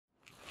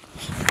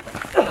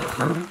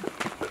We're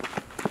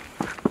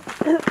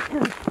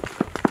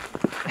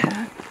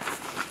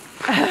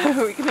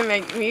going to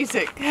make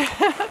music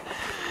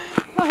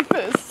like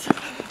this.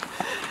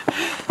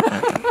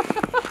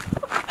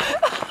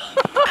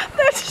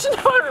 That's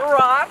not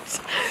right.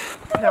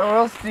 Now what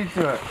else do you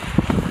do it?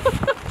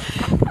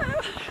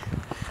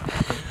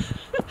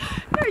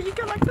 No, you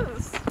go like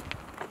this.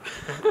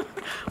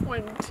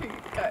 1, 2,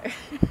 go.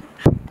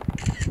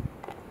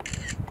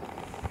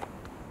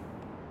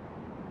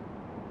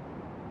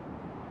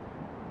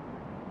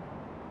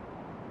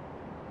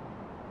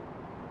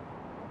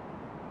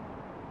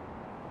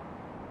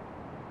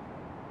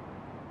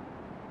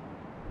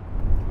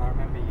 I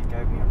remember you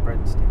gave me a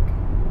breadstick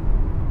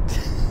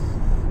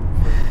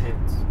for the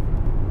kids.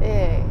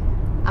 Yeah,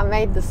 I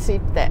made the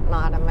soup that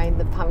night. I made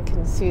the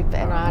pumpkin soup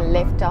and I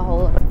left a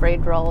whole lot of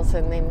bread rolls,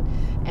 and then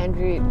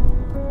Andrew,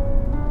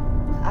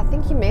 I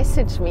think he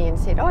messaged me and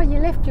said, oh, you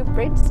left your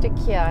breadstick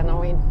here, and I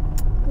went,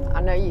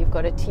 I know you've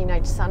got a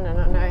teenage son and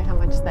I know how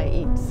much they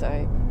eat,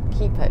 so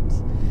keep it.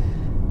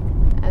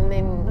 And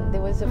then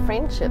there was a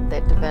friendship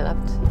that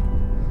developed.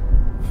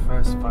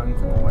 First phone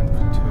call went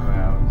for 2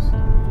 hours.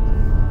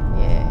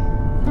 Yeah.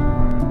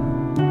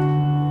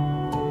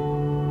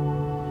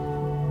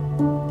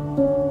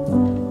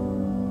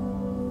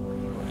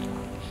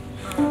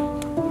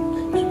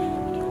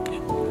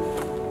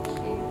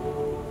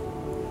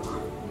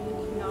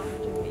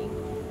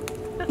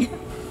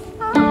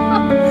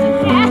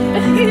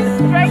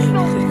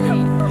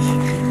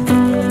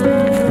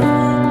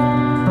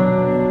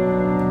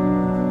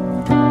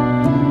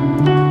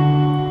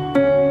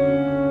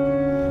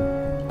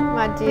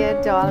 My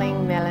dear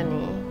darling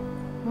Melanie,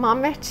 my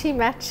matchy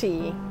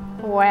matchy,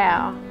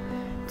 wow.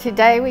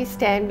 Today we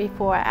stand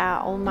before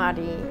our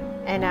Almighty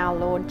and our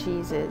Lord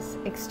Jesus,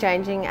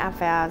 exchanging our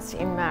vows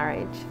in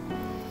marriage.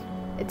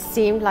 It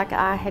seemed like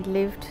I had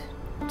lived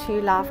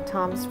 2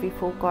 lifetimes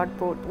before God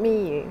brought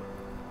me you.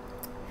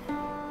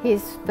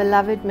 His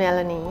beloved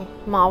Melanie,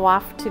 my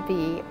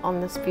wife-to-be,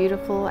 on this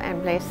beautiful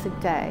and blessed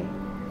day.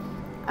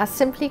 I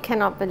simply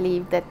cannot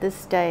believe that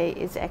this day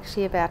is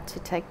actually about to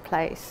take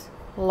place.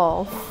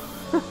 Lol.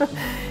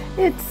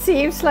 It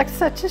seems like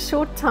such a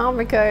short time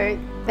ago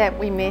that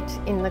we met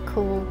in the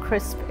cool,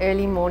 crisp,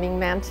 early morning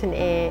mountain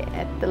air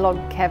at the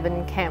log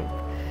cabin camp,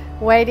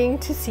 waiting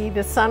to see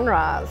the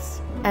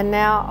sunrise. And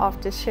now,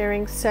 after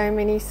sharing so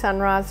many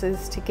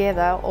sunrises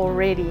together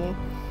already,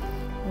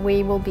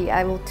 we will be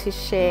able to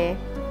share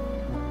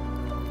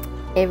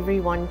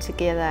everyone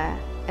together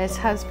as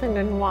husband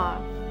and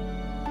wife.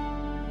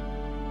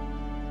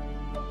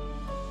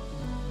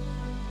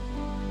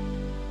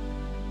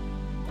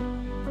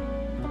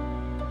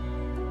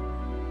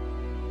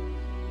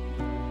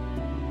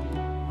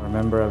 I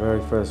remember our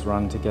very first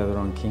run together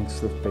on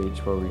Kingscliff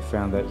Beach, where we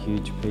found that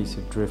huge piece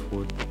of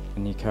driftwood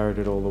and you carried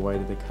it all the way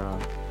to the car.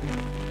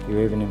 You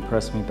even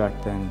impressed me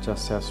back then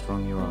just how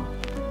strong you are.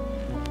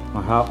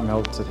 My heart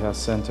melts at how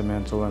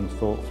sentimental and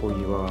thoughtful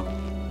you are.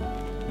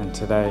 And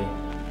today,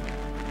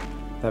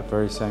 that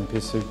very same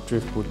piece of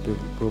driftwood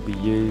will be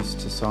used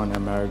to sign our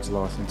marriage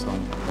license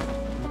on.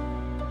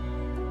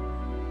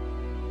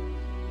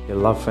 Your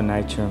love for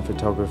nature and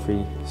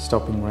photography,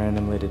 stopping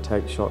randomly to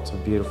take shots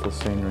of beautiful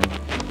scenery,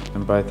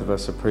 and both of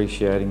us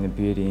appreciating the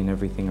beauty in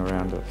everything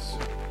around us.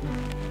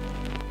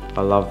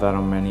 I love that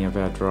on many of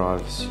our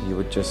drives, you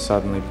would just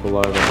suddenly pull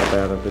over, hop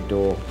out of the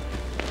door,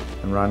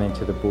 and run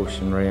into the bush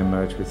and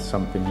re-emerge with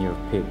something you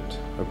have picked,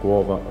 a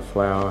guava, a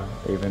flower,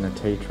 even a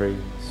tea tree,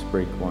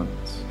 sprig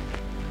once.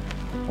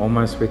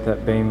 Almost with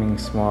that beaming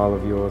smile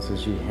of yours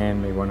as you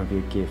hand me one of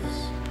your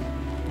gifts.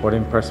 What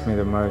impressed me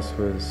the most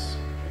was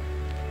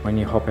when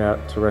you hop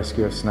out to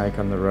rescue a snake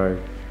on the road,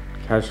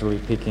 casually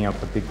picking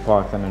up a big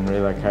python and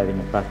relocating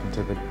it back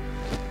into the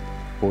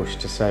bush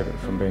to save it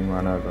from being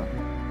run over.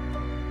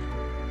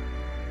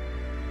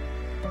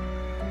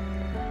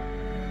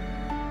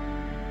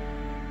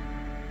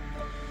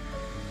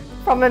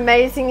 From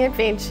amazing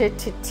adventure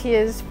to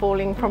tears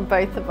falling from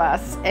both of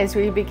us as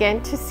we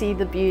began to see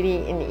the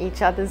beauty in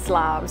each other's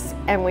lives,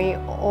 and we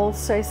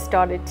also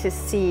started to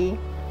see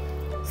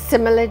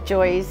similar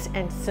joys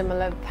and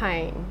similar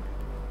pain.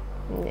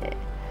 Yeah.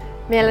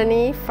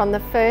 Melanie, from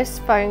the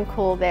first phone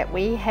call that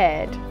we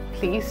had,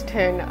 please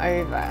turn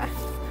over,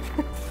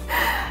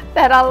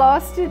 that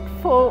lasted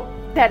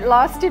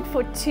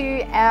for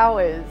 2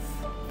 hours.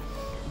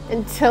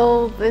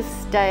 Until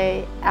this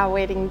day, our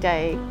wedding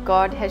day,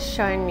 God has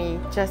shown me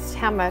just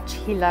how much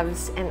He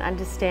loves and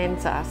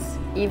understands us,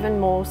 even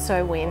more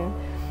so when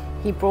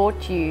He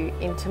brought you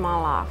into my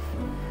life.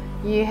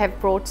 You have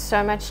brought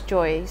so much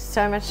joy,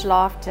 so much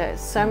laughter,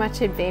 so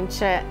much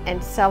adventure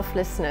and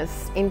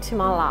selflessness into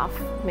my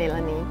life,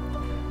 Melanie.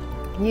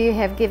 You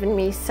have given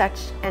me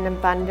such an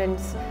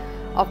abundance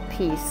of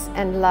peace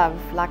and love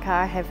like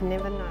I have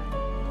never known.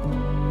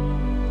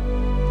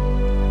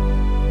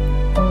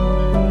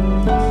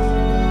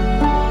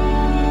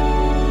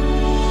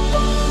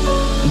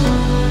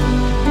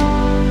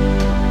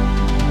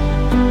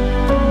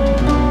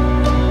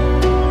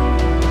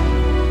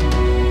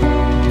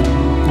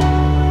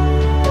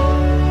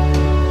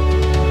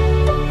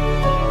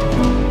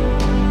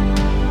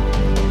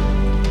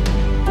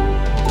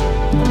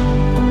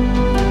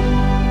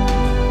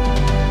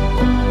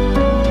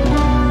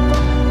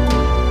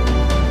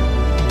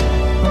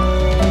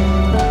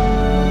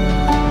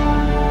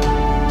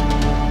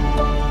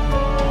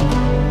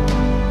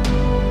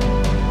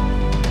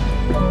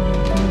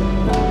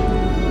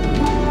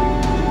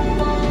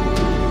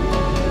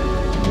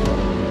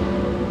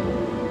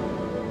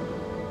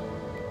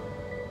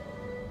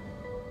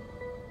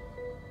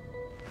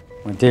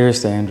 My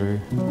dearest Andrew,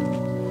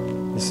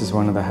 this is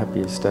one of the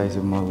happiest days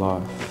of my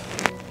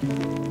life,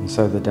 and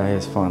so the day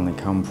has finally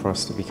come for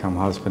us to become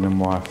husband and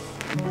wife.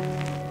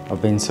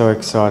 I've been so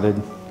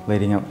excited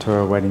leading up to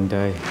our wedding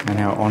day and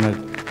how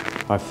honoured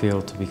I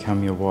feel to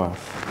become your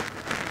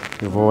wife.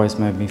 You've always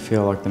made me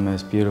feel like the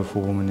most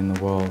beautiful woman in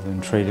the world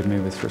and treated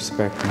me with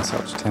respect and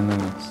such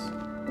tenderness.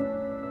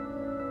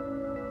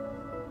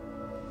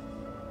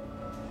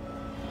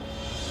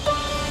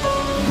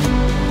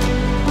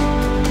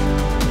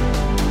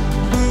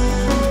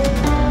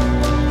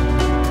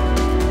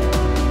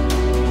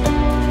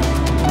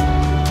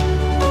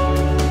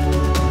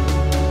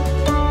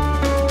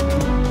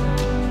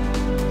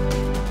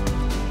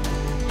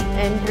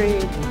 Andrew,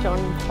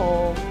 John,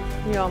 Paul,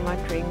 you are my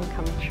dream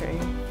come true.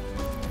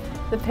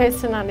 The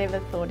person I never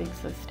thought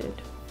existed.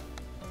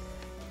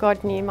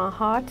 God knew my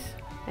heart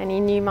and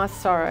He knew my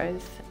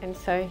sorrows, and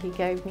so He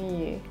gave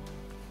me you.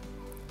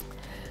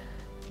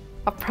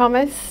 I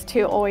promise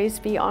to always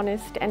be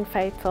honest and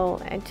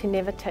faithful and to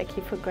never take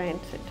you for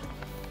granted,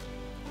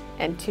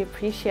 and to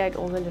appreciate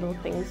all the little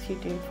things you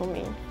do for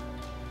me.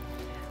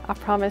 I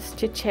promise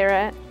to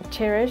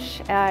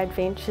cherish our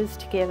adventures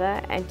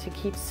together and to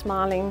keep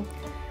smiling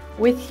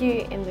with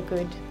you in the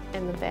good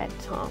and the bad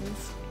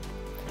times.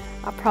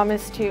 I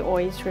promise to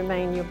always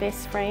remain your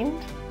best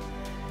friend,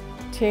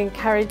 to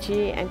encourage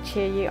you and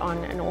cheer you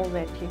on in all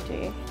that you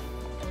do,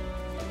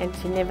 and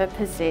to never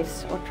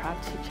possess or try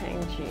to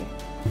change you.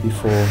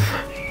 Before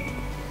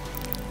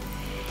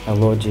our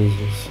Lord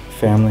Jesus,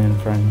 family and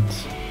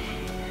friends,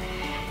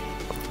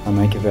 I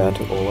make a vow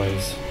to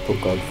always put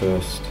God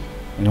first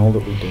in all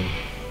that we do.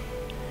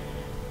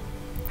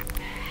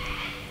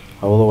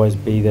 I will always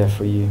be there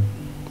for you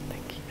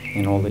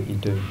in all that you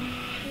do,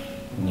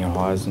 in your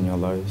highs and your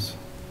lows,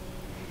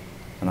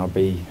 and I'll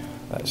be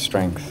that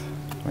strength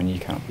when you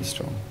can't be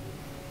strong.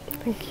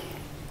 Thank you.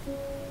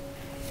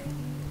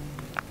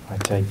 I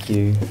take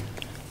you,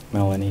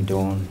 Melanie,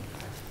 Dawn,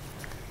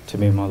 to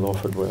be my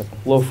lawful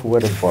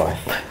wedded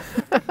wife,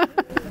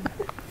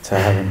 to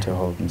have and to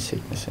hold in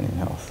sickness and in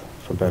health,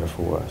 for better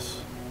for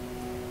worse,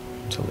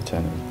 until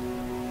eternity.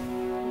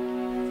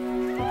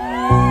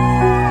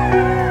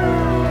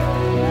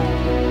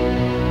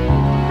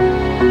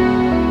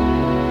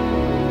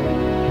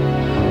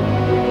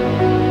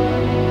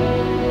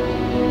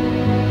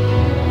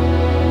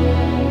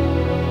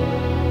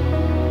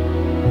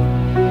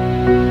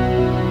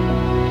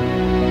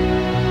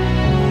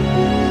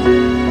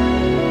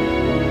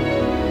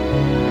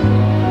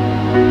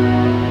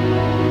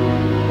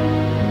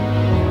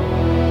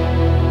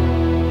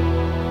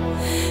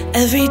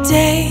 Every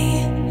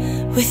day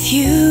with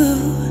you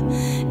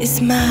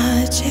is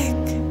magic.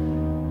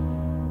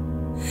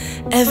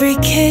 Every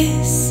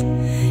kiss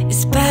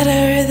is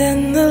better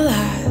than the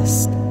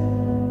last.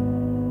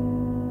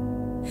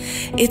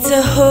 It's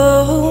a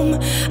home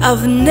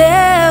I've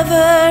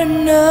never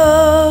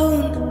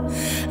known,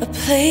 a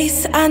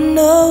place I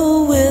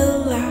know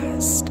will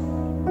last.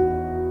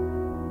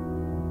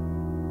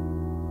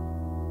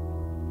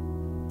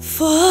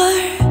 For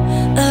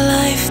a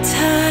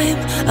lifetime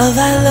of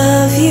I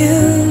love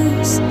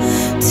yous,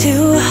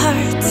 two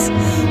hearts,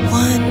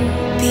 one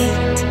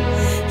beat.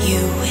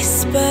 You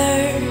whisper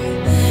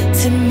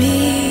to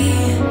me,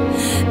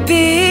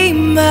 be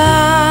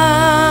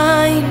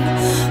mine.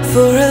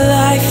 For a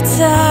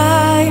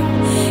lifetime,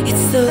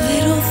 it's the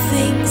little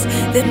things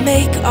that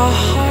make our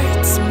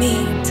hearts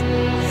meet.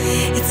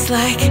 It's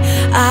like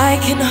I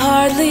can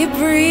hardly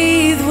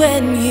breathe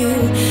when you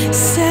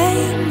say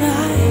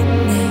my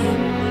name.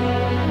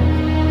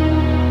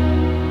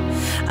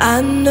 I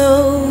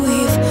know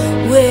we've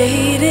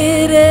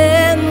waited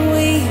and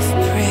we've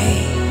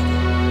prayed,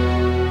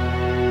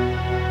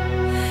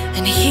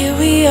 and here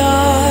we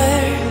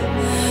are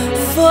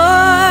for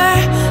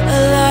a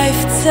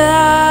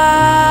lifetime.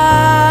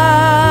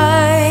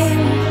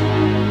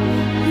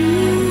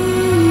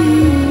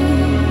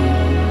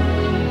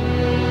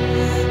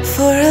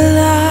 For a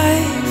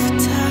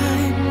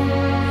lifetime.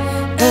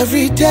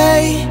 Every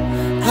day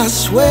I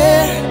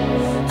swear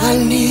I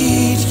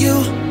need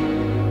you.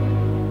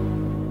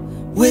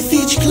 With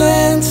each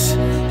glance,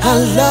 I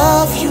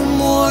love you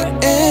more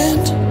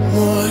and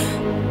more.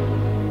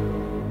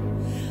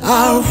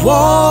 Our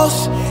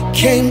walls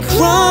came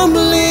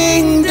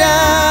crumbling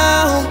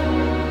down.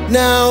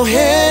 Now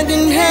hand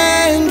in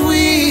hand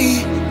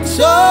we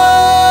soar.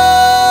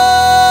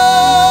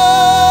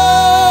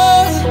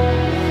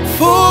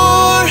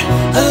 For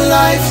a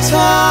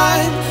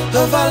lifetime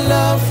of I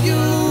love you.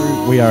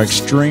 We are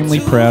extremely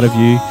proud of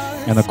you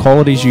and the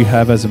qualities you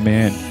have as a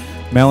man.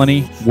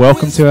 Melanie,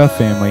 welcome to our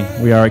family.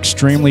 We are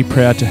extremely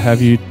proud to have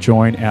you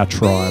join our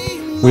tribe.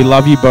 We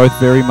love you both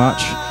very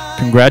much.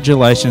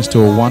 Congratulations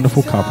to a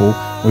wonderful couple.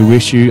 We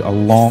wish you a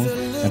long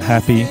and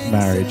happy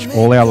marriage.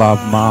 All our love,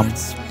 Mum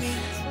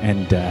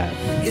and Dad.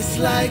 It's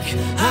like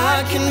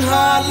I can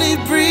hardly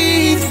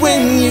breathe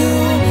when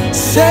you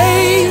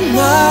say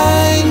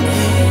my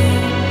name.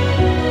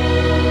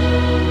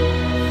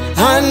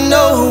 I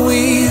know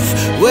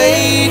we've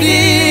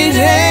waited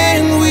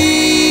and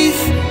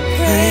we've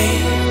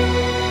prayed,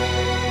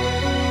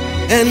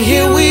 and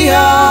here we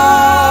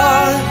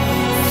are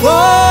for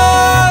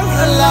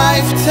a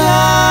lifetime.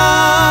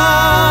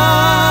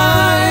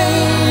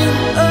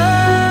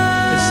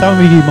 As some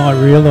of you might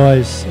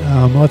realise,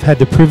 I've had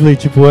the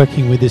privilege of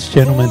working with this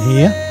gentleman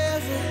here,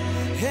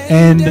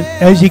 and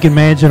as you can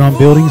imagine on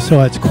building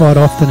sites, quite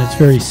often it's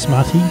very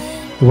smutty,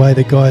 the way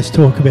the guys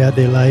talk about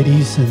their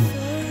ladies and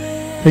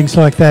things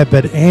like that,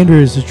 but Andrew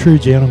is a true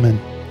gentleman,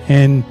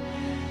 and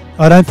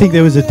I don't think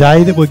there was a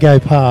day that would go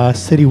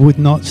past that he would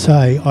not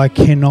say, I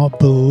cannot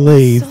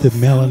believe that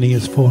Melanie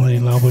has fallen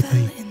in love with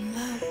me.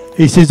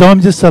 He says,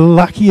 I'm just the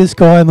luckiest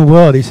guy in the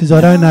world. He says,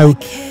 I don't know.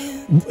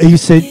 He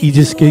said he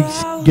just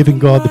keeps giving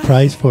God the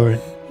praise for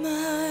it.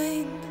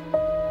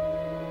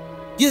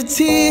 Your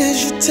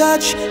tears, your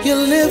touch, your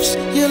lips,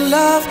 your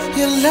love,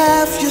 your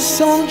laugh, your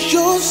songs,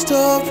 your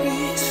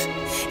stories.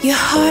 Your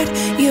heart,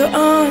 your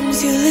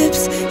arms, your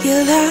lips,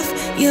 your laugh,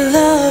 your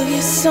love,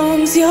 your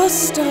songs, your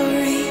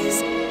stories.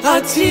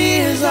 Our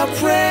tears, our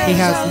prayers. He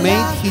has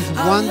made his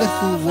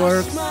wonderful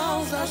works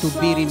to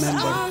be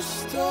remembered.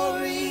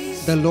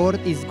 The Lord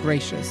is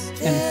gracious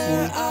and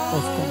full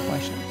of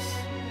compassion.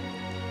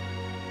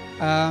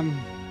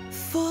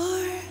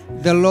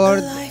 The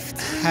Lord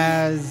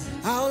has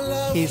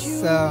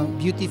His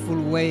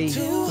beautiful way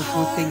to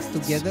put things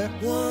together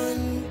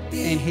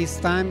in His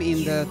time,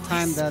 in the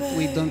time that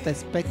we don't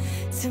expect.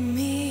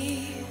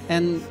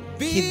 And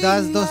He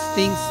does those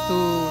things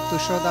to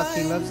show that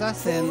He loves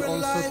us, and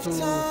also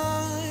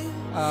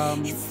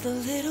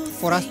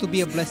for us to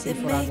be a blessing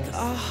for others.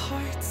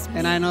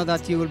 And I know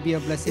that you will be a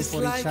blessing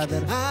for each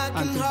other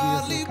until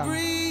Jesus will come.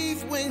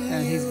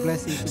 And His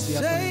blessing to be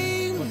upon you.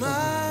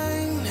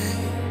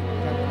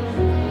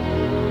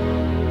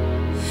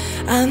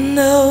 I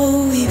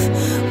know we've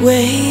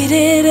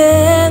waited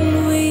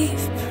and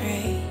we've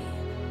prayed.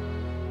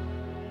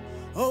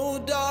 Oh,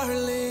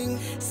 darling,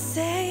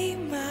 say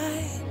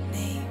my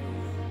name.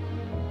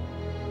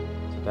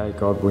 Today,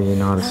 God will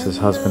unite us as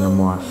husband and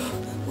wife,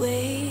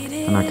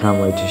 and I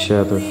can't wait to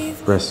share the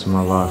rest of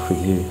my life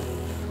with you.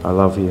 I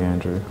love you,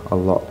 Andrew, a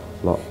lot,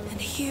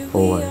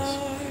 always.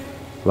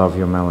 Love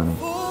your Melanie,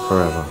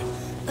 forever.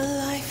 A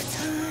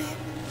lifetime.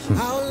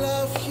 I'll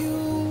love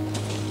you.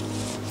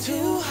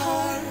 Two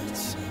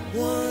hearts,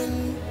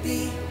 one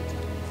beat.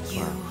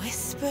 You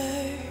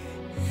whisper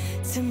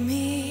to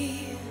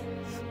me,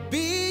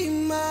 Be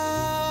mine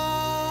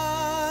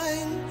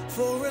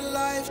for a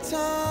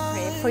lifetime.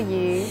 Prayer for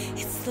you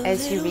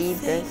as you read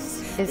this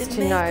is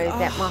to know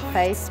that my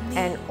faith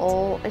and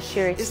all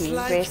assurity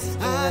rest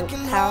in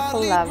the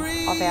powerful love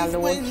of our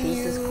Lord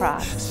Jesus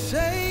Christ.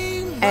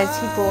 As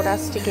He brought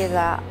us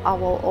together, I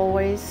will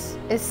always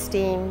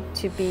esteem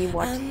to be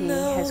what He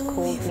has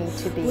called me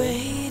to be.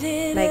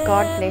 May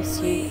God bless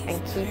you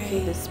and keep you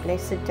this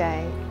blessed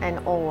day and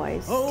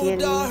always,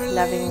 dearly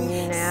loving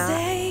you now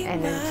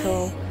and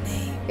until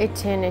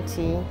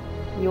eternity.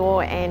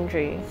 Your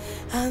Andrew.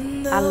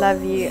 I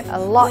love you a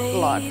lot,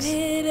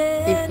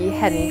 if you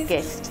hadn't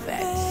guessed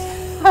that.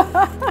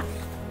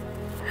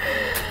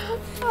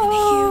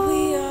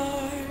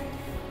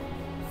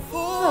 Oh, I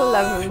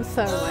love him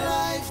so much.